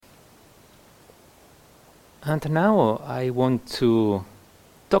And now I want to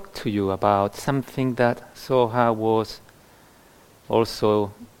talk to you about something that Soha was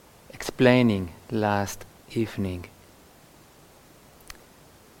also explaining last evening.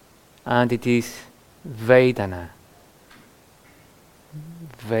 And it is Vedana.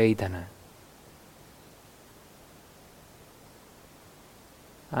 Vedana.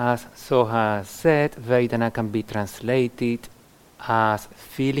 As Soha said, Vedana can be translated as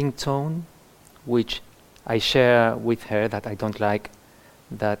feeling tone, which I share with her that I don't like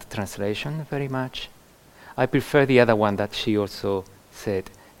that translation very much. I prefer the other one that she also said,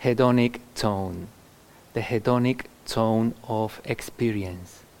 hedonic tone, the hedonic tone of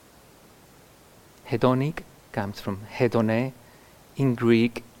experience. Hedonic comes from hedone, in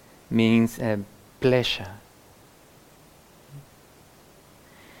Greek means pleasure.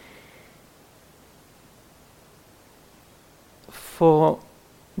 For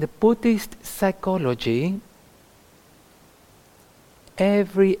the Buddhist psychology,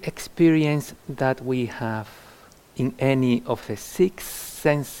 every experience that we have in any of the 6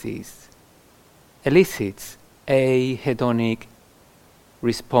 senses elicits a hedonic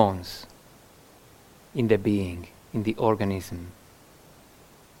response in the being, in the organism.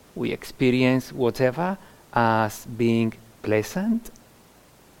 We experience whatever as being pleasant,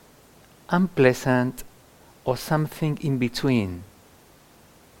 unpleasant, or something in between.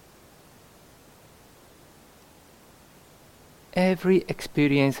 Every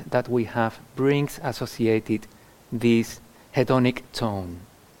experience that we have brings associated this hedonic tone.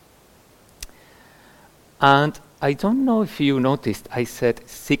 And I don't know if you noticed, I said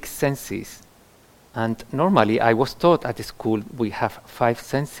 6 senses. And normally I was taught at school we have 5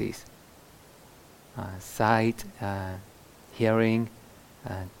 senses. Sight, hearing,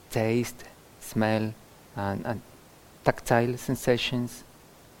 taste, smell, and tactile sensations.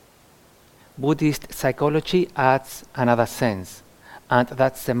 Buddhist psychology adds another sense, and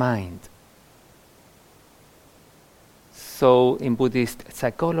that's the mind. So in Buddhist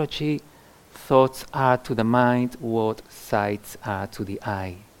psychology, thoughts are to the mind what sights are to the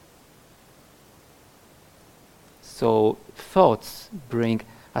eye. So thoughts bring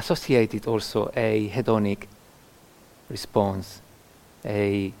associated also a hedonic response,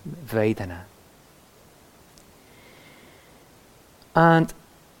 a Vedana. And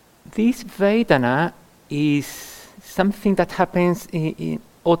this Vedana is something that happens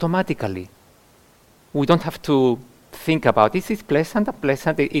automatically. We don't have to think about this is pleasant,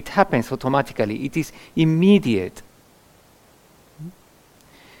 unpleasant. It happens automatically. It is immediate.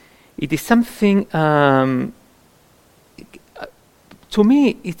 It is something, to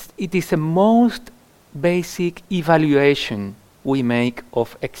me, it is the most basic evaluation we make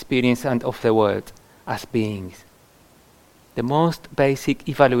of experience and of the world as beings. The most basic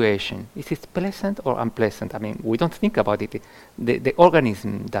evaluation. Is it pleasant or unpleasant? I mean, we don't think about it. The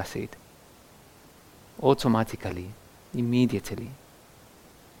organism does it automatically, immediately.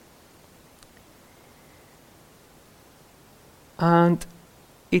 And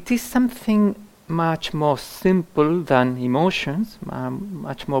it is something much more simple than emotions,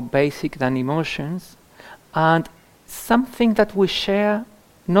 much more basic than emotions, and something that we share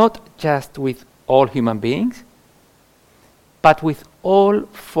not just with all human beings, but with all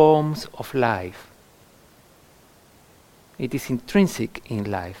forms of life. It is intrinsic in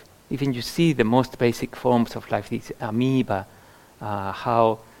life. Even you see the most basic forms of life, these amoeba,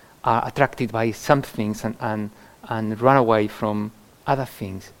 how are attracted by some things and run away from other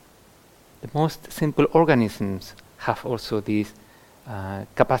things. The most simple organisms have also this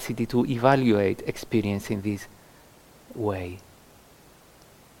capacity to evaluate experience in this way.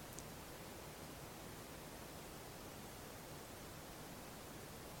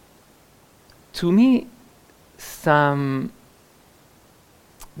 To me, there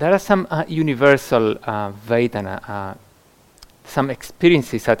are some universal Vedana, some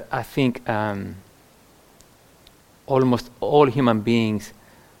experiences that I think almost all human beings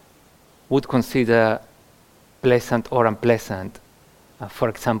would consider pleasant or unpleasant. For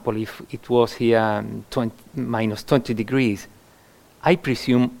example, if it was here minus 20 degrees, I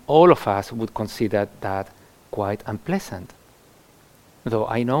presume all of us would consider that quite unpleasant. Though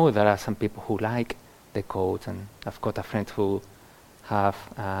I know there are some people who like the cold, and I've got a friend who have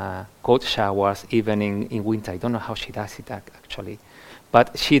cold showers even in winter. I don't know how she does it actually,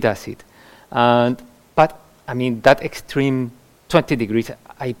 but she does it. But I mean, that extreme 20 degrees,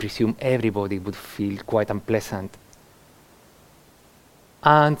 I presume everybody would feel quite unpleasant.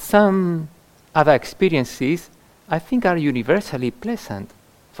 And some other experiences I think are universally pleasant.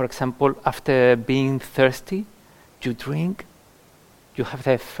 For example, after being thirsty, you drink, you have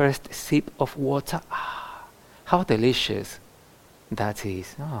the first sip of water, How delicious that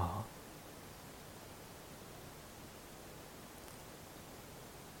is. Oh.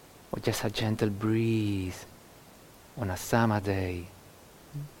 Or just a gentle breeze on a summer day.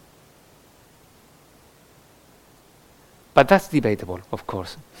 But that's debatable, of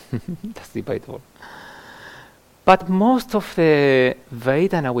course. That's debatable. But most of the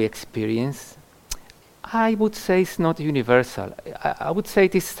Vedana we experience, I would say, is not universal. I would say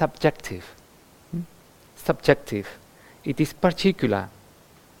it is subjective. Subjective. It is particular.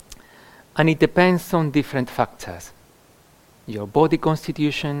 And it depends on different factors. Your body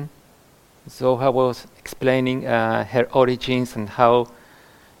constitution. Zoha was explaining her origins and how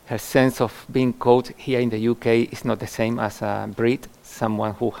her sense of being caught here in the UK is not the same as a Brit,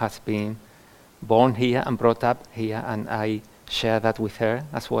 someone who has been born here and brought up here, and I share that with her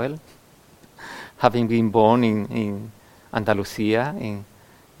as well. Having been born in Andalusia, in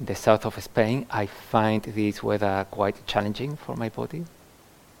the south of Spain, I find this weather quite challenging for my body.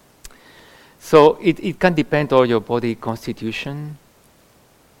 So it can depend on your body constitution.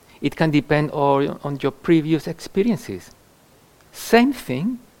 It can depend on your previous experiences. Same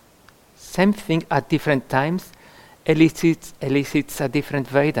thing at different times elicits a different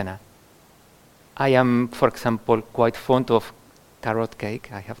Vedana. I am, for example, quite fond of carrot cake,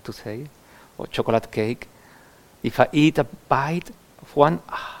 I have to say, or chocolate cake. If I eat a bite of one,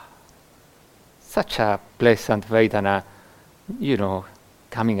 such a pleasant Vedana,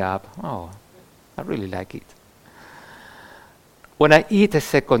 coming up. Oh, I really like it. When I eat a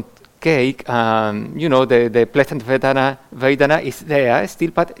second cake, the pleasant Vedana is there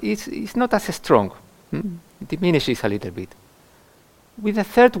still, but it's not as strong. It diminishes a little bit. With the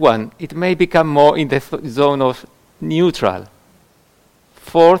third one, it may become more in the zone of neutral.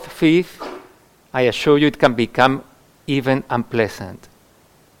 Fourth, fifth, I assure you it can become even unpleasant.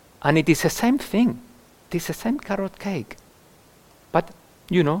 And it is the same thing. It is the same carrot cake. But,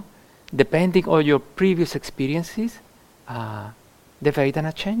 depending on your previous experiences, the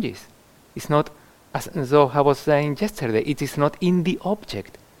Vedana changes. It's not, as Zoha was saying yesterday, it is not in the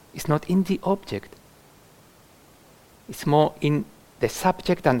object. It's not in the object. It's more in the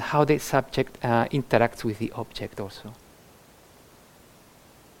subject and how the subject interacts with the object also.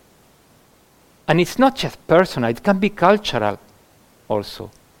 And it's not just personal, it can be cultural also.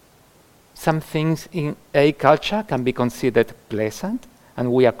 Some things in a culture can be considered pleasant,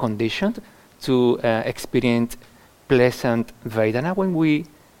 and we are conditioned to experience pleasant Vedana when we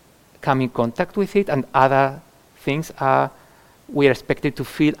come in contact with it, and other things we are expected to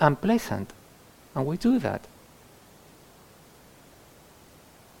feel unpleasant, and we do that.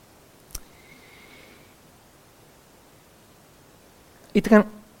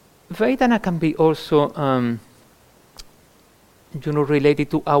 Vedana can be also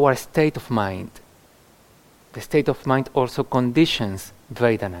related to our state of mind. The state of mind also conditions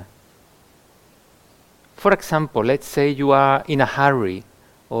Vedana. For example, let's say you are in a hurry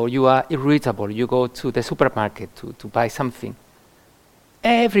or you are irritable, you go to the supermarket to buy something.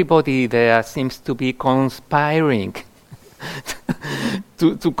 Everybody there seems to be conspiring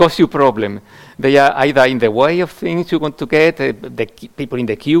to cause you problem. They are either in the way of things you want to get, the people in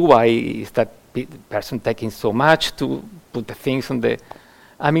the queue, why is that person taking so much to put the things on the...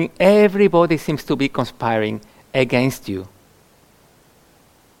 everybody seems to be conspiring against you.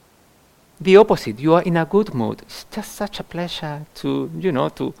 The opposite, you are in a good mood. It's just such a pleasure to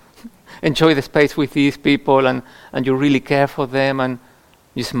enjoy the space with these people, and you really care for them, and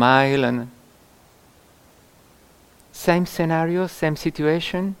you smile, and same scenario, same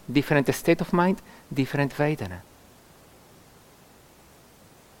situation, different state of mind, different Vedana.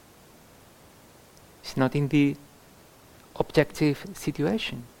 It's not in the objective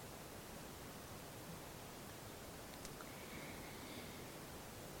situation.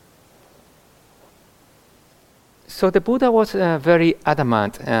 So the Buddha was very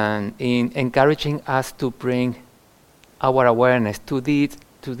adamant in encouraging us to bring our awareness to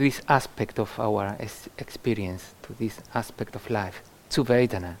this aspect of our experience, to this aspect of life, to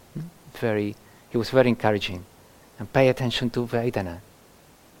Vedana. He was very encouraging. And pay attention to Vedana.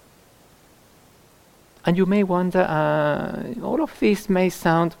 And you may wonder, all of this may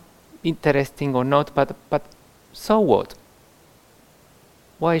sound interesting or not, but so what?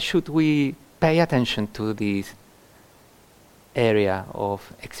 Why should we pay attention to this area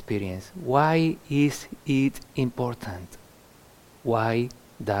of experience? Why is it important? Why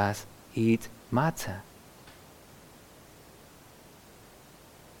does it matter?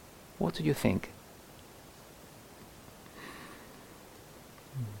 What do you think?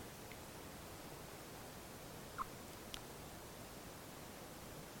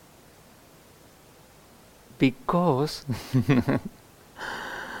 because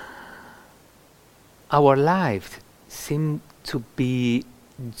our lives seem to be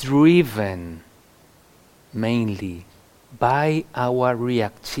driven mainly by our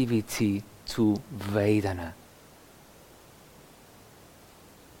reactivity to Vedana.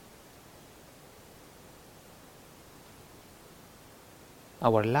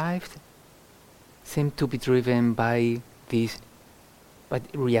 Our lives seem to be driven by this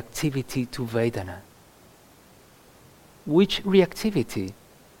reactivity to Vedana. Which reactivity?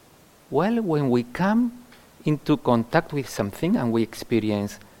 Well, when we come into contact with something and we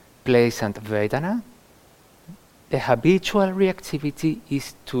experience pleasant Vedana, the habitual reactivity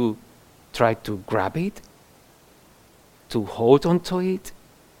is to try to grab it, to hold on to it,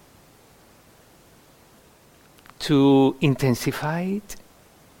 to intensify it,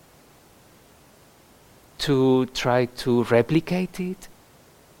 to try to replicate it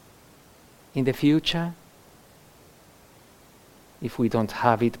in the future. If we don't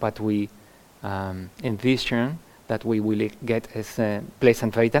have it, but we envision that we will get as a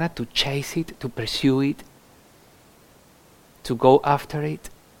pleasant Vedana, to chase it, to pursue it, to go after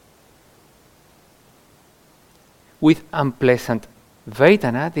it. With unpleasant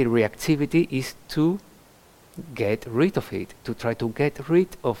Vedana, the reactivity is to get rid of it, to try to get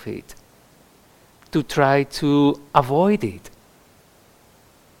rid of it, to try to avoid it,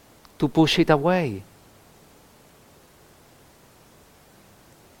 to push it away.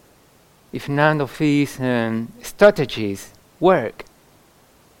 If none of these strategies work,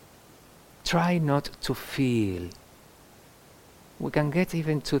 try not to feel. We can get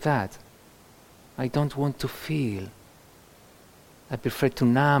even to that. I don't want to feel. I prefer to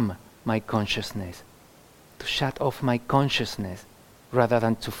numb my consciousness, to shut off my consciousness, rather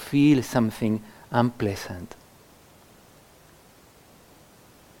than to feel something unpleasant.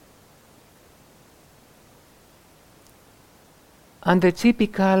 And the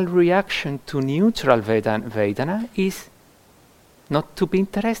typical reaction to neutral Vedana is not to be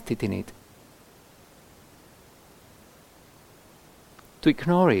interested in it, to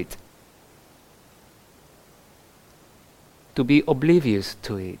ignore it, to be oblivious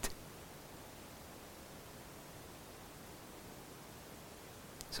to it.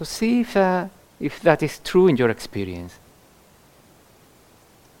 So see if that is true in your experience.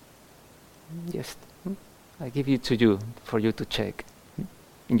 Just I give it to you for you to check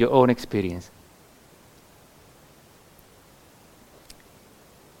in your own experience.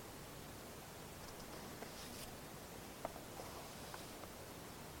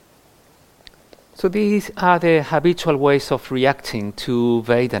 So these are the habitual ways of reacting to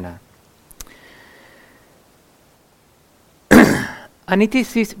Vedana. And it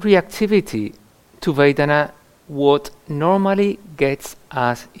is this reactivity to Vedana what normally gets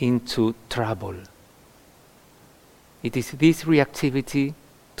us into trouble. It is this reactivity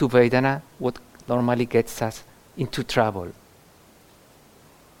to Vedana what normally gets us into trouble.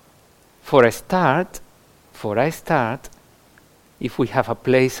 For a start, if we have a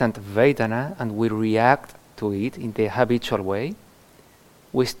pleasant Vedana and we react to it in the habitual way,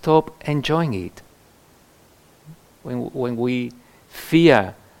 we stop enjoying it. When we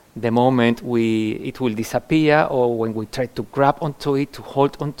fear the moment it will disappear, or when we try to grab onto it, to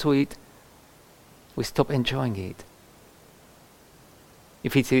hold onto it, we stop enjoying it.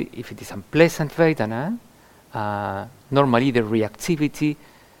 If it is unpleasant Vedana, normally the reactivity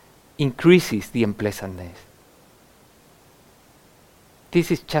increases the unpleasantness. This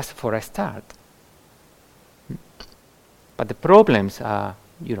is just for a start. But the problems are,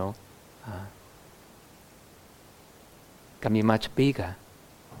 can be much bigger.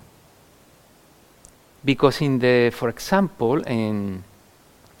 Because for example, in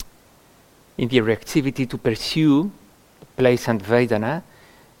the reactivity to pursue pleasant Vedana,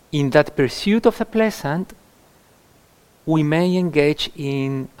 in that pursuit of the pleasant, we may engage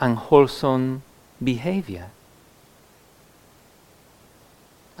in unwholesome behavior.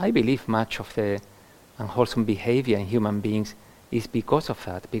 I believe much of the unwholesome behavior in human beings is because of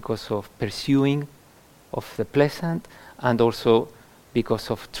that, because of pursuing of the pleasant, and also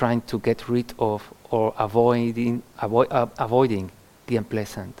because of trying to get rid of or avoiding the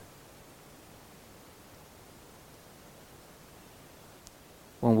unpleasant.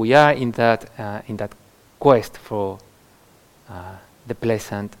 When we are in that quest for the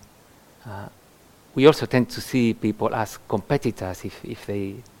pleasant, we also tend to see people as competitors. If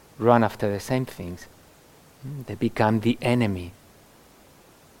they run after the same things, they become the enemy.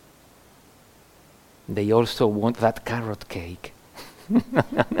 They also want that carrot cake.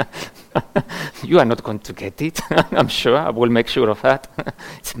 You are not going to get it. I'm sure. I will make sure of that.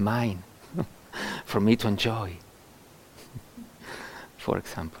 It's mine. for me to enjoy, for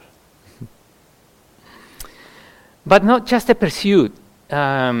example. But not just a pursuit,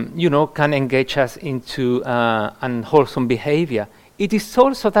 can engage us into unwholesome behavior. It is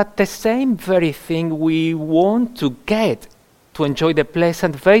also that the same very thing we want to get to enjoy the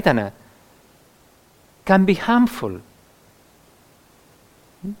pleasant Vedana can be harmful,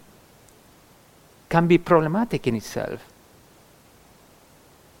 can be problematic in itself.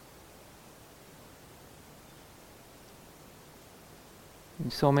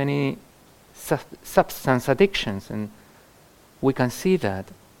 So many substance addictions, and we can see that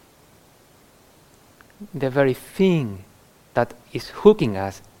the very thing that is hooking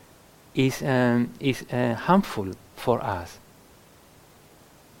us is harmful for us.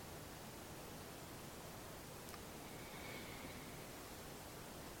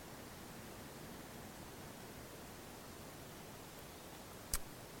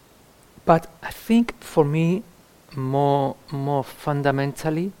 But I think for me, more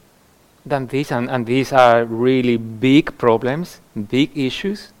fundamentally than this, and these are really big problems, big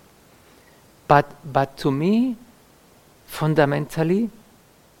issues, but to me, fundamentally,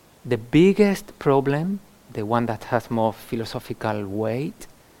 the biggest problem, the one that has more philosophical weight,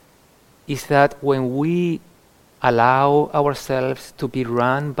 is that when we allow ourselves to be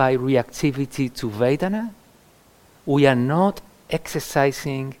run by reactivity to Vedana, we are not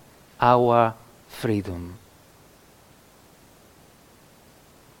exercising our freedom.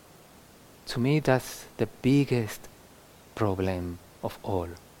 To me, that's the biggest problem of all.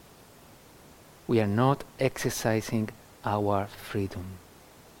 We are not exercising our freedom.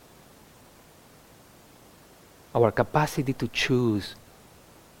 Our capacity to choose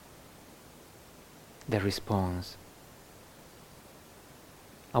the response.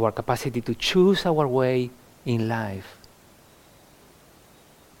 Our capacity to choose our way in life.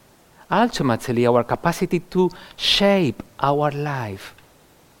 Ultimately, our capacity to shape our life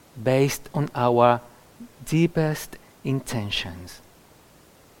based on our deepest intentions.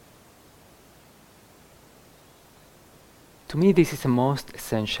 To me, this is the most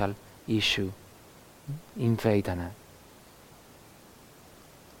essential issue in Vedana.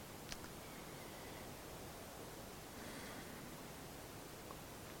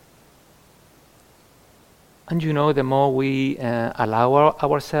 And the more we allow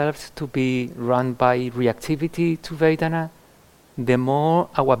ourselves to be run by reactivity to Vedana, the more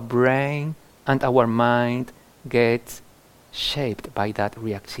our brain and our mind gets shaped by that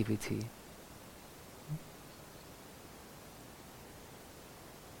reactivity.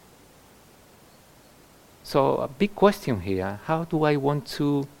 So a big question here, how do I want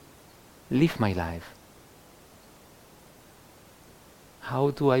to live my life?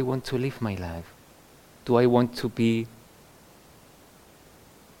 How do I want to live my life? Do I want to be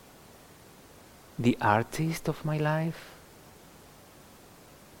the artist of my life?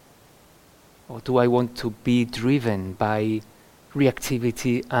 Or do I want to be driven by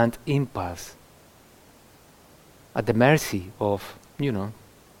reactivity and impulse at the mercy of,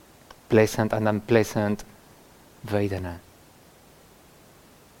 pleasant and unpleasant Vedana?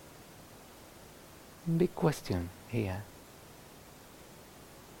 Big question here.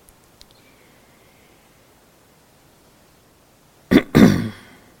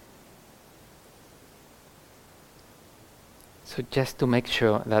 So just to make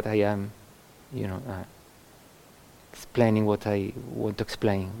sure that I am, explaining what I want to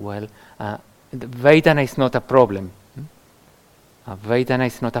explain well, the Vedana is not a problem. Vedana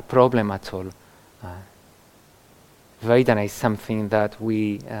is not a problem at all. Vedana is something that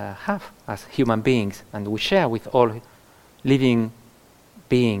we have as human beings, and we share with all living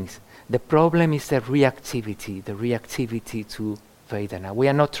beings. The problem is the reactivity to Vedana. We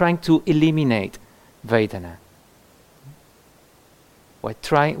are not trying to eliminate Vedana.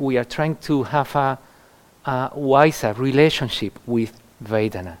 We are trying to have a wiser relationship with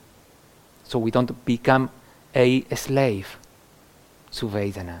Vedana, so we don't become a slave to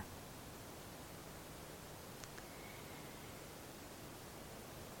Vedana.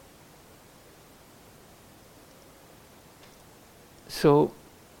 So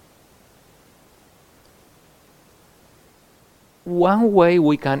one way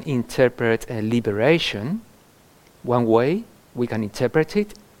we can interpret liberation, one way we can interpret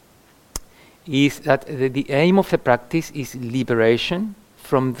it, is that the aim of the practice is liberation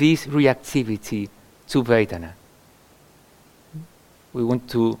from this reactivity to Vedana. We want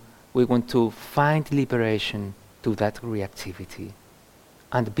to find liberation to that reactivity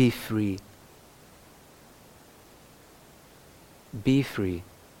and be free. Be free.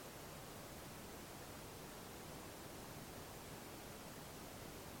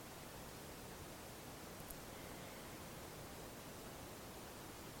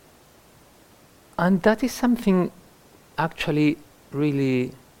 And that is something actually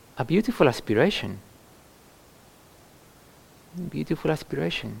really a beautiful aspiration. Beautiful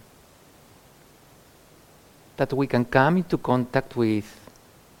aspiration. That we can come into contact with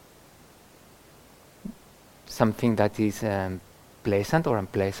something that is pleasant or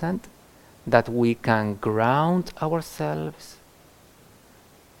unpleasant, that we can ground ourselves,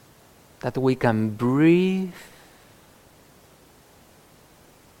 that we can breathe,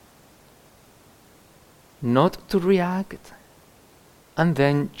 not to react, and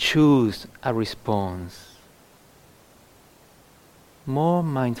then choose a response more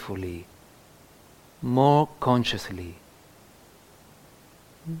mindfully, more consciously.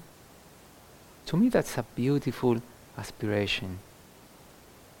 To me, that's a beautiful aspiration.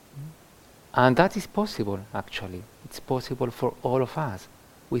 And that is possible, actually. It's possible for all of us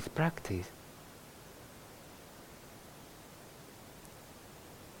with practice.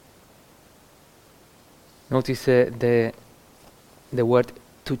 Notice the word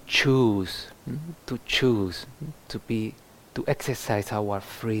to choose, to choose, to exercise our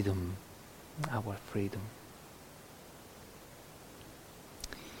freedom, our freedom.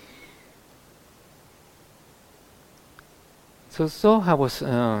 So I was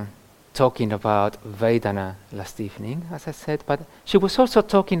talking about Vedana last evening, as I said, but she was also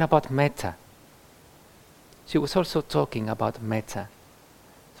talking about metta. She was also talking about metta.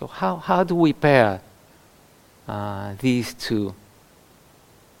 So how do we pair these two,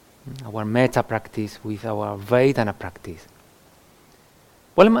 our metta practice with our Vedana practice?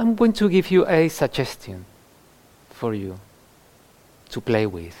 Well, I'm going to give you a suggestion for you to play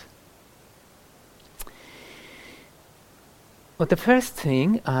with. Well, the first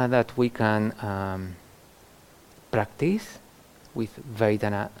thing that we can practice with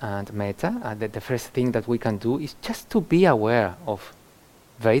Vedana and metta, the first thing that we can do is just to be aware of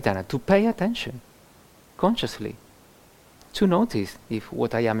Vedana, to pay attention consciously, to notice if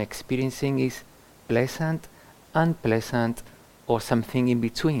what I am experiencing is pleasant, unpleasant, or something in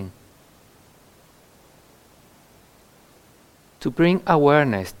between. To bring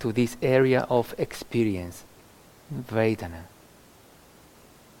awareness to this area of experience, Vedana.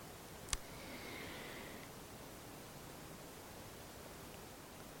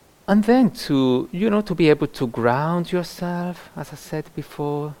 And then to be able to ground yourself, as I said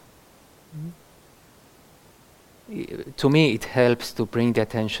before. To me, it helps to bring the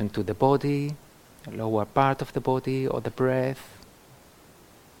attention to the body, the lower part of the body, or the breath.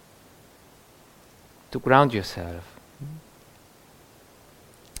 To ground yourself.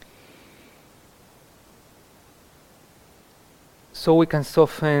 So we can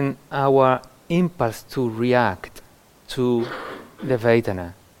soften our impulse to react to the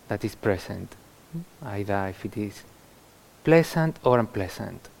Vedana that is present, either if it is pleasant or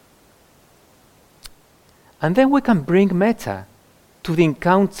unpleasant. And then we can bring metta to the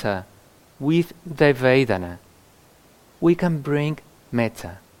encounter with the Vedana. We can bring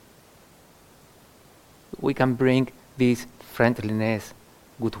metta. We can bring this friendliness,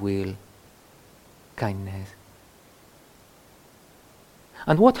 goodwill, kindness.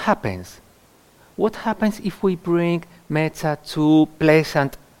 And what happens? What happens if we bring metta to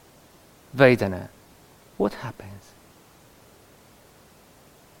pleasant Vedana? What happens?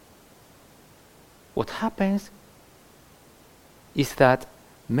 What happens is that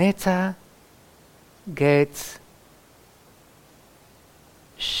metta gets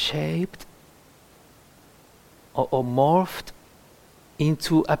shaped or morphed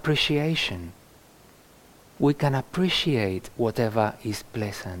into appreciation. We can appreciate whatever is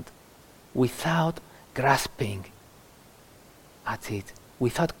pleasant without grasping at it,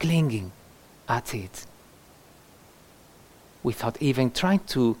 without clinging at it, without even trying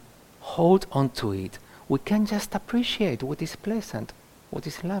to hold on to it. We can just appreciate what is pleasant, what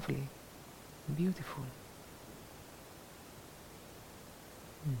is lovely, beautiful.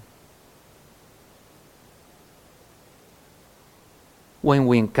 When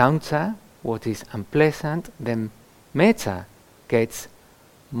we encounter what is unpleasant, then metta gets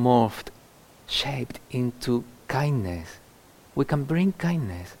morphed, shaped into kindness. We can bring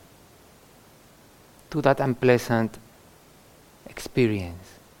kindness to that unpleasant experience.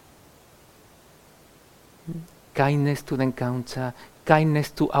 Kindness to the encounter,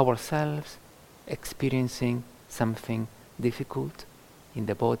 kindness to ourselves, experiencing something difficult in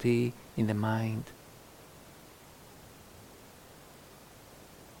the body, in the mind.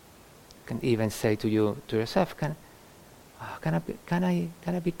 You can even say to yourself, can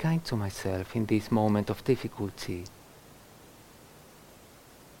I be kind to myself in this moment of difficulty?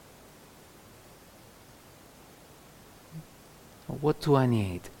 What do I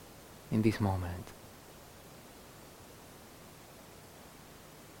need in this moment.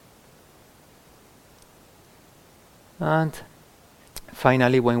 And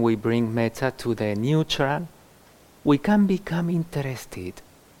finally, when we bring metta to the neutral, we can become interested.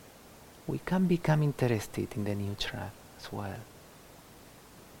 We can become interested in the neutral as well.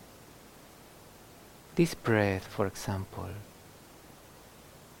 This breath, for example.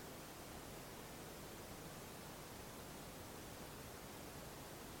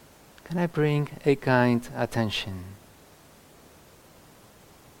 Can I bring a kind attention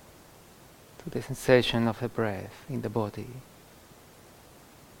to the sensation of a breath in the body?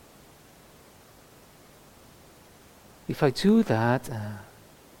 If I do that,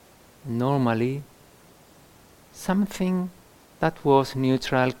 normally something that was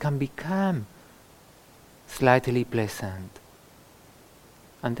neutral can become slightly pleasant.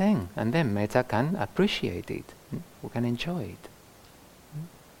 And then metta can appreciate it. We can enjoy it.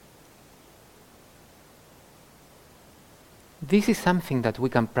 This is something that we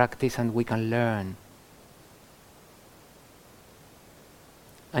can practice and we can learn.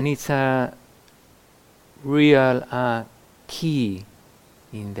 And it's a real key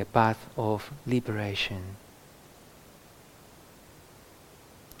in the path of liberation.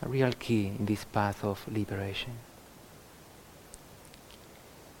 A real key in this path of liberation.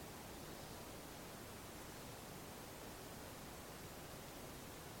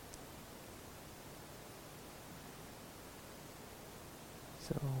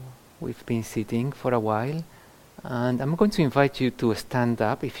 So we've been sitting for a while, and I'm going to invite you to stand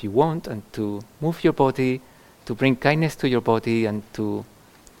up if you want and to move your body, to bring kindness to your body and to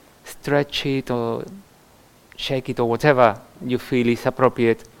stretch it or shake it or whatever you feel is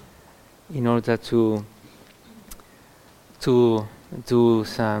appropriate in order to do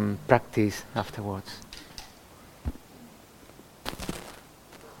some practice afterwards.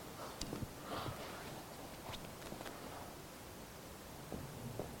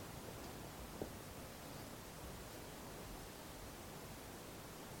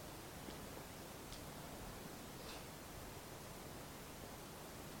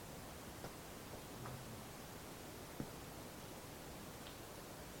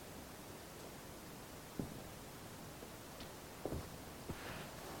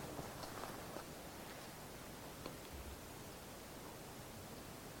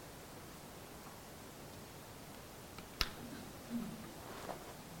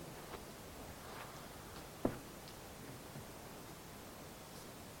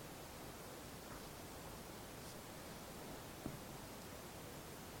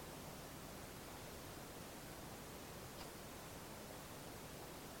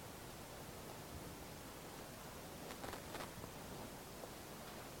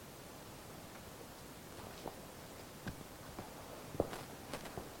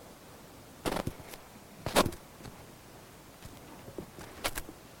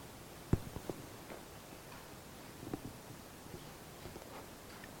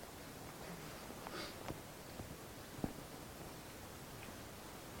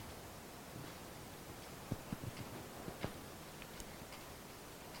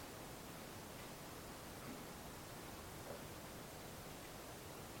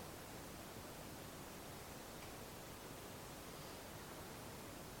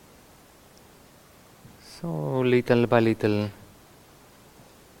 So little by little,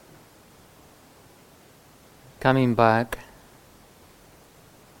 coming back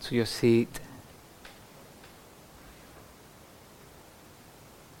to your seat.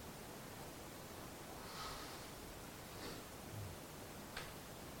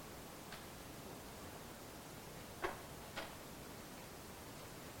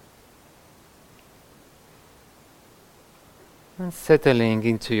 And settling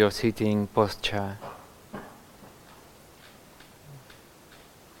into your sitting posture.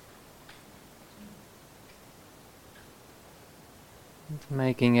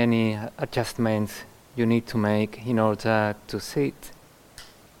 Making any adjustments you need to make in order to sit.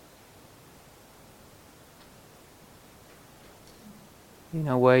 In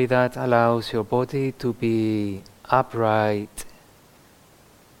a way that allows your body to be upright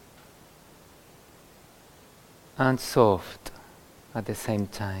and soft at the same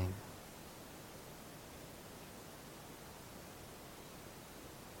time.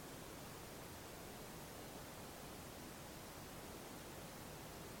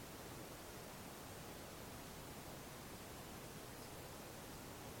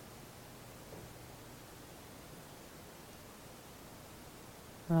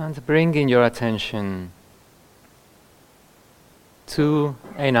 And bringing your attention to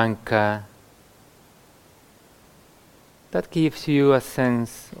an anchor that gives you a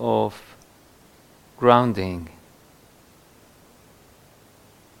sense of grounding.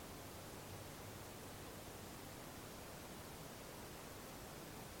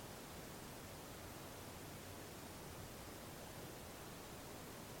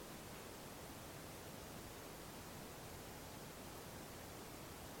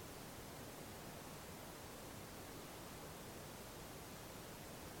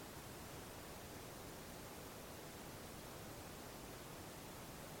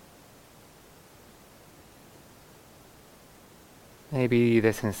 Maybe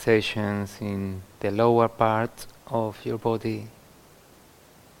the sensations in the lower part of your body.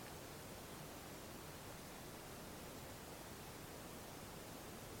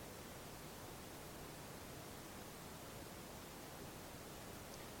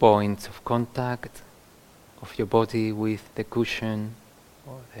 Points of contact of your body with the cushion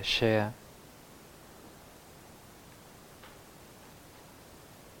or the chair.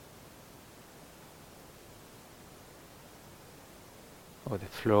 Or the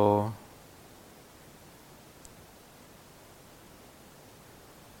floor.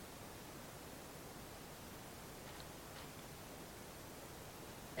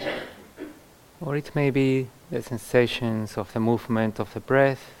 Or it may be the sensations of the movement of the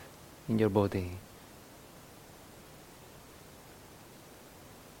breath in your body.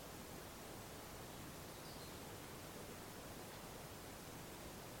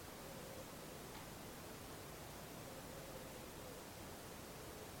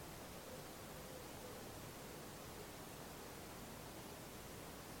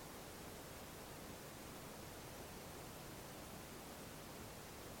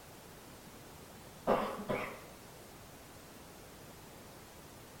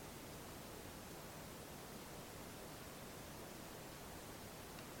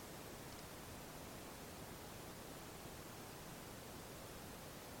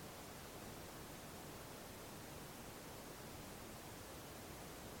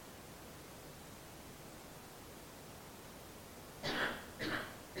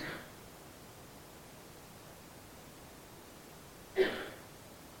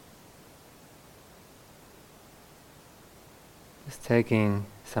 Just taking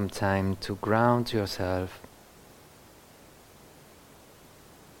some time to ground yourself.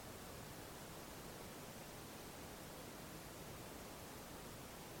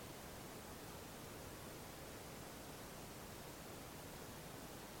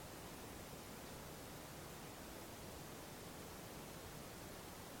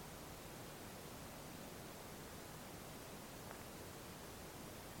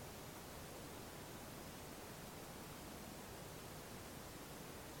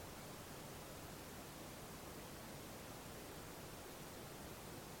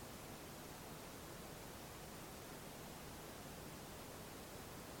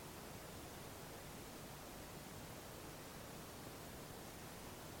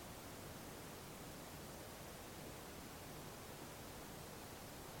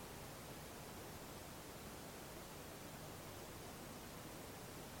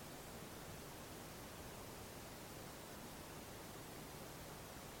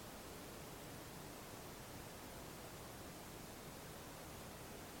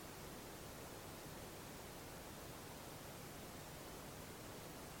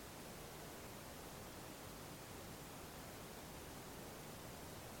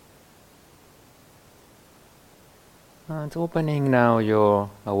 And opening now your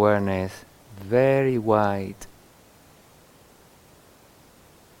awareness very wide.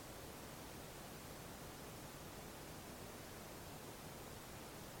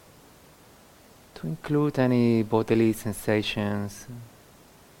 To include any bodily sensations,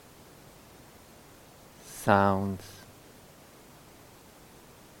 sounds,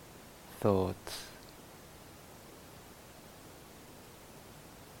 thoughts.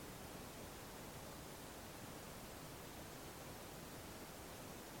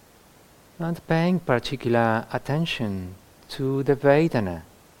 And paying particular attention to the Vedana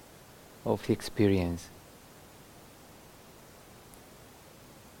of the experience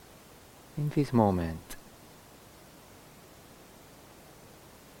in this moment.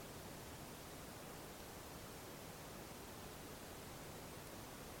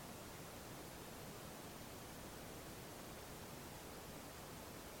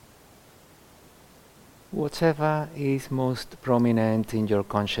 Whatever is most prominent in your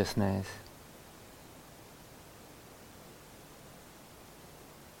consciousness.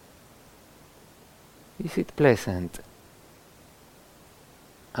 Is it pleasant,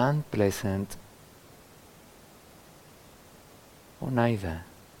 unpleasant, or neither?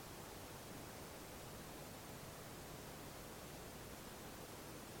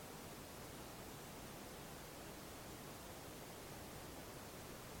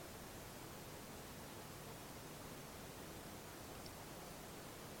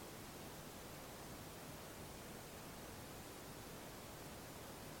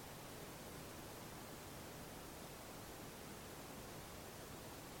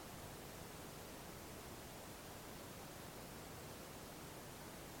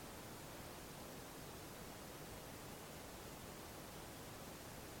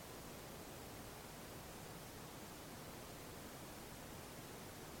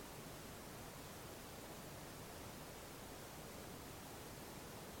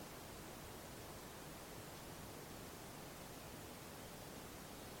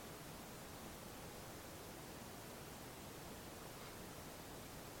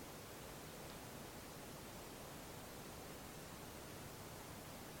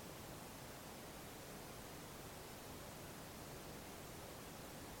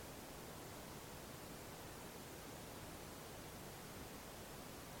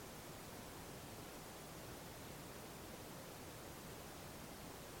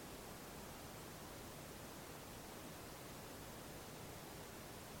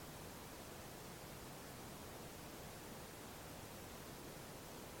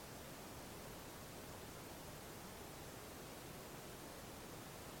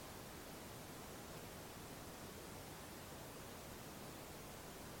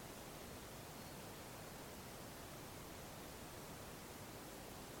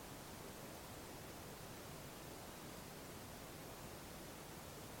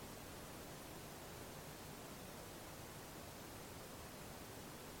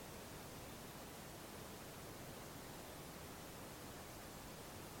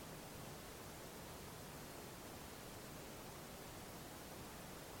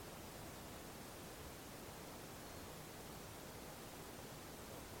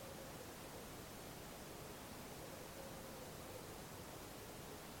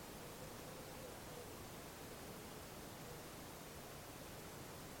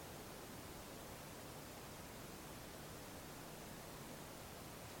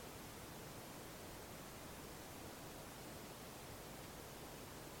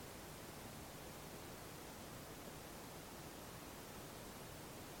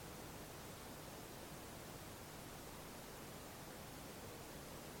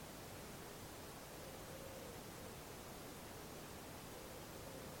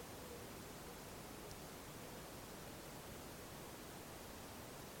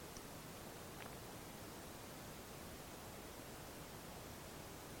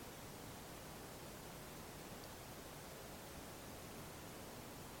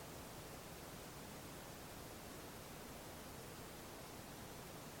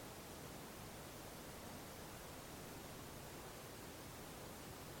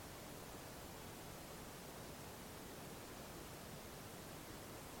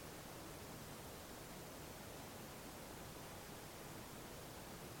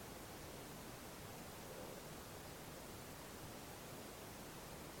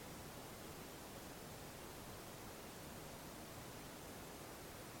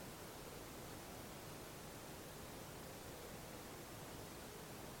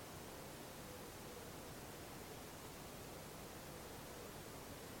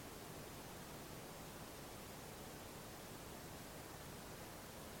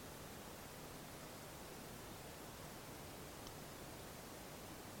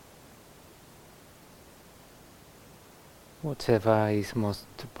 whatever is most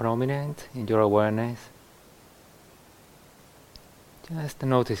prominent in your awareness. Just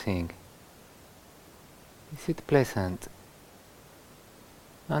noticing, is it pleasant,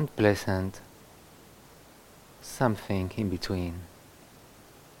 unpleasant, something in between?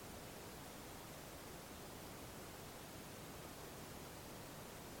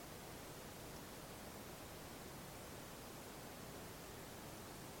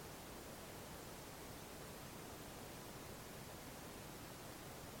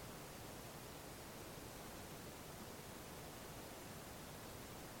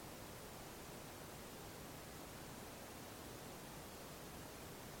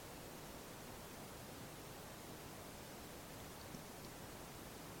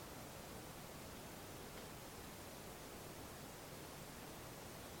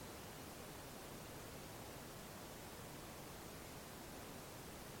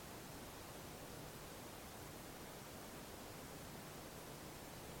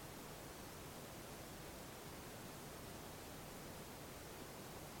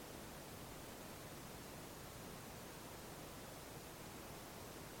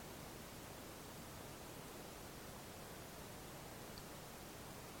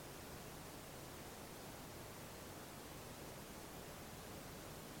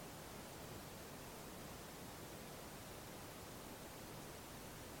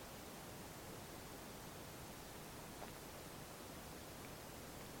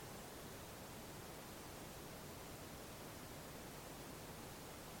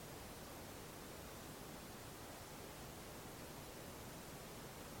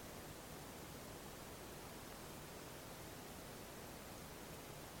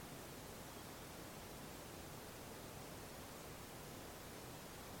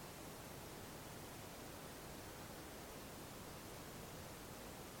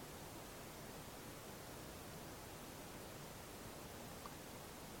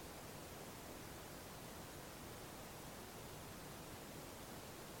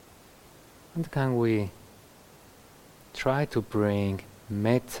 And can we try to bring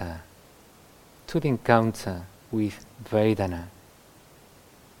metta to the encounter with Vedana?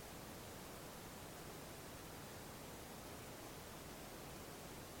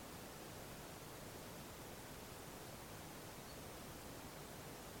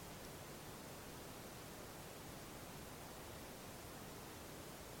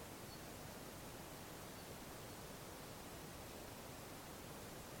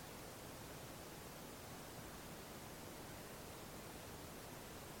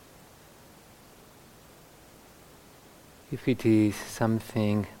 If it is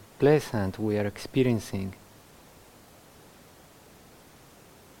something pleasant we are experiencing,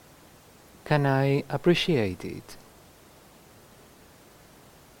 can I appreciate it?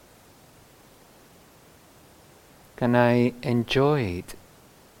 Can I enjoy it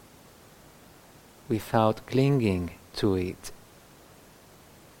without clinging to it?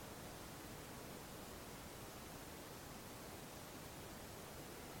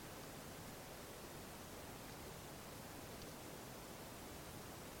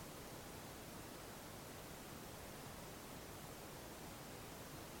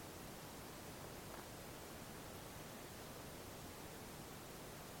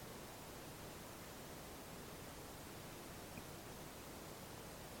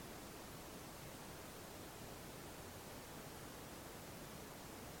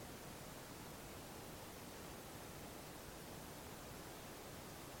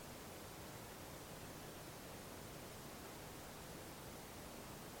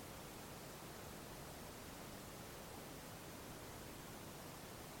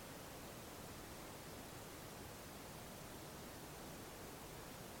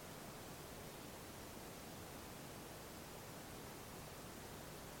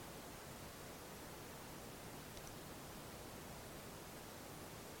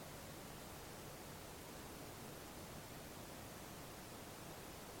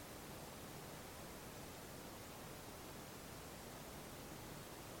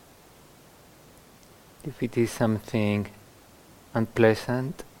 If it is something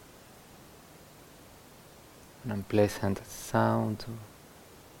unpleasant, an unpleasant sound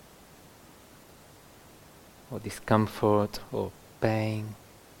or discomfort or pain,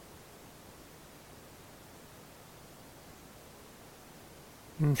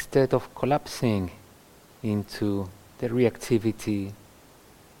 instead of collapsing into the reactivity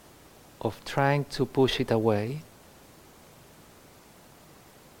of trying to push it away,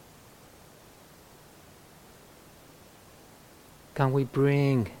 can we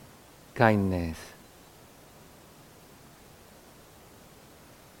bring kindness,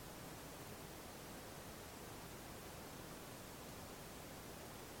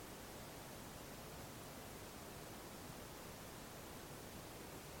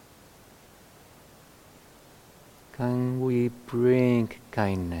 can we bring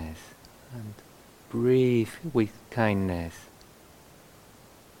kindness and breathe with kindness?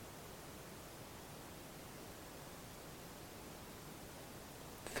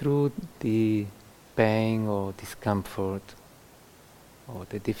 Through the pain or discomfort or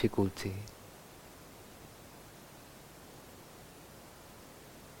the difficulty.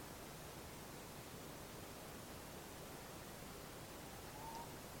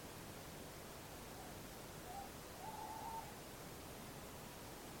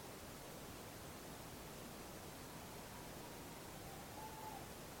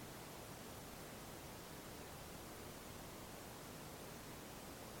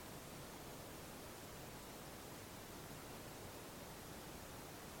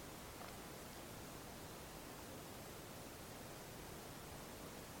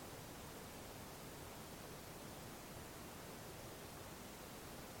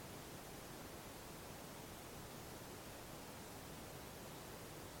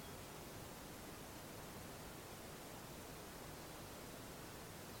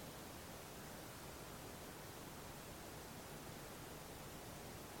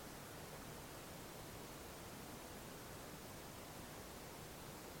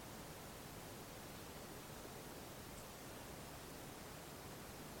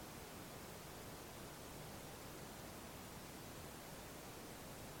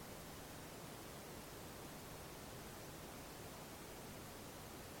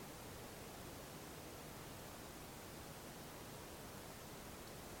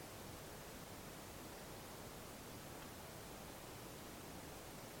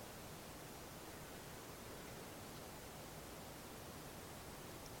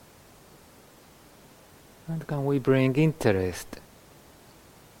 And can we bring interest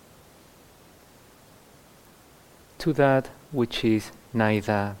to that which is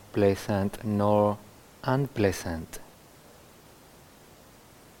neither pleasant nor unpleasant?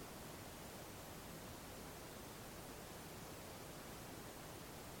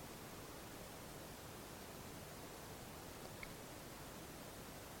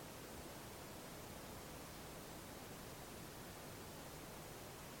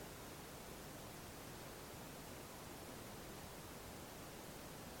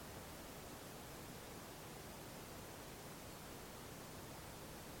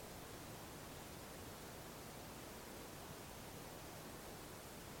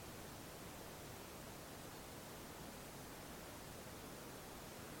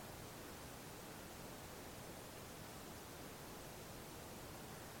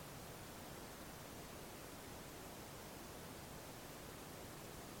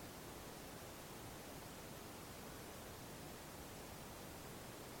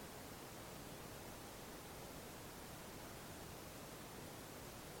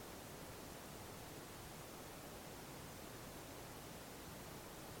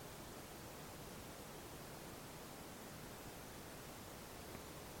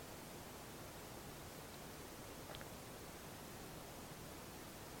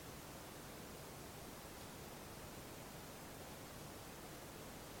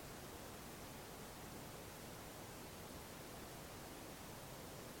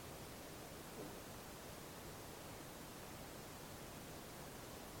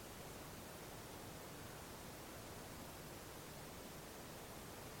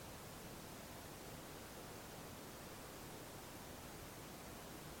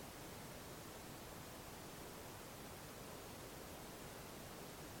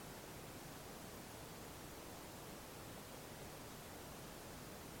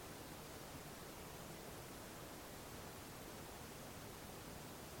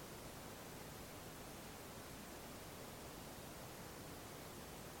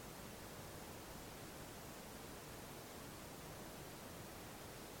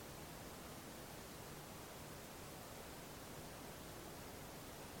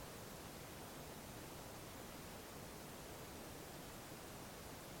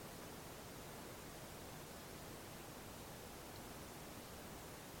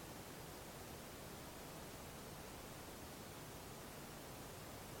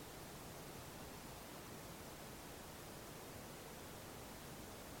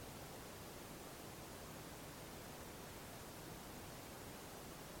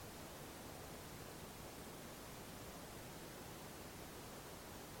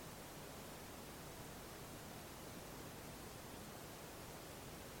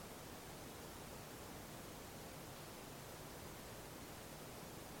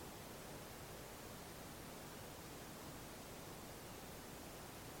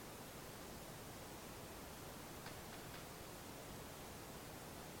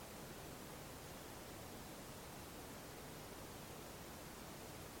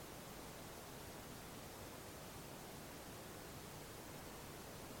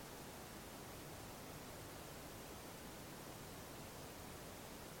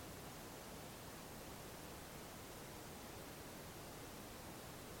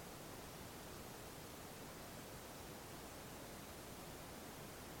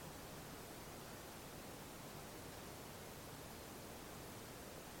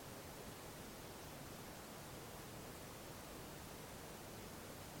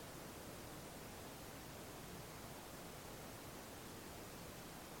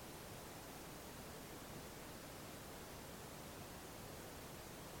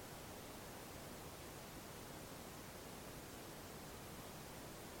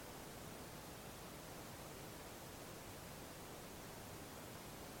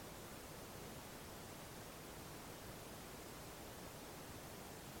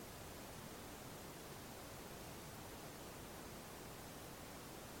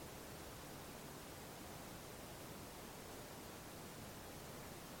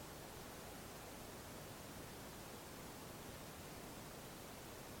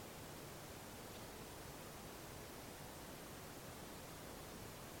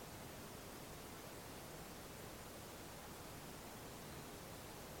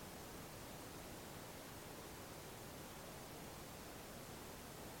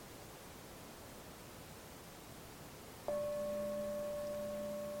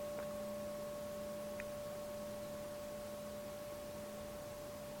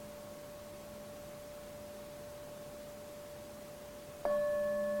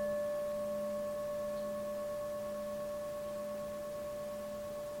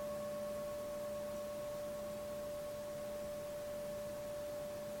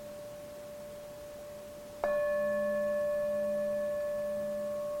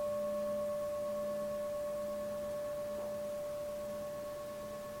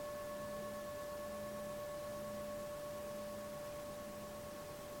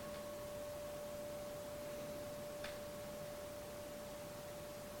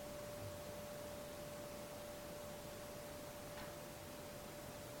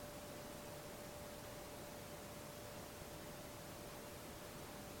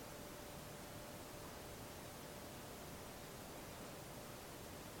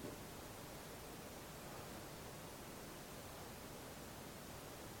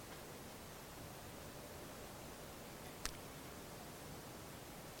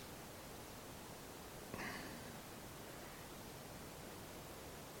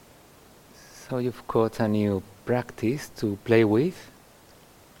 So you've got a new practice to play with.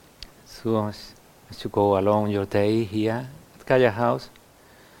 So as you go along your day here at Kaya House,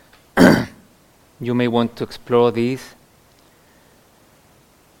 you may want to explore this,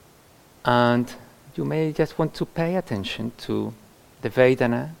 and you may just want to pay attention to the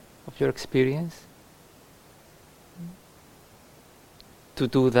Vedana of your experience. To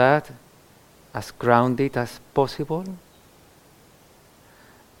do that as grounded as possible,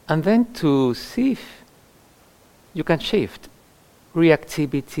 and then to see if you can shift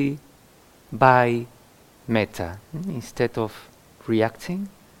reactivity by metta. Instead of reacting,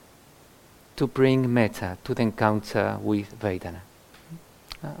 to bring metta to the encounter with Vedana.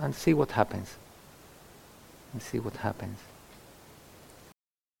 And see what happens. And see what happens.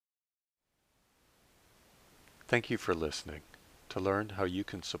 Thank you for listening. To learn how you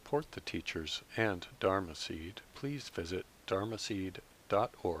can support the teachers and Dharma Seed, please visit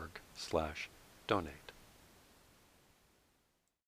dharmaseed.org/donate.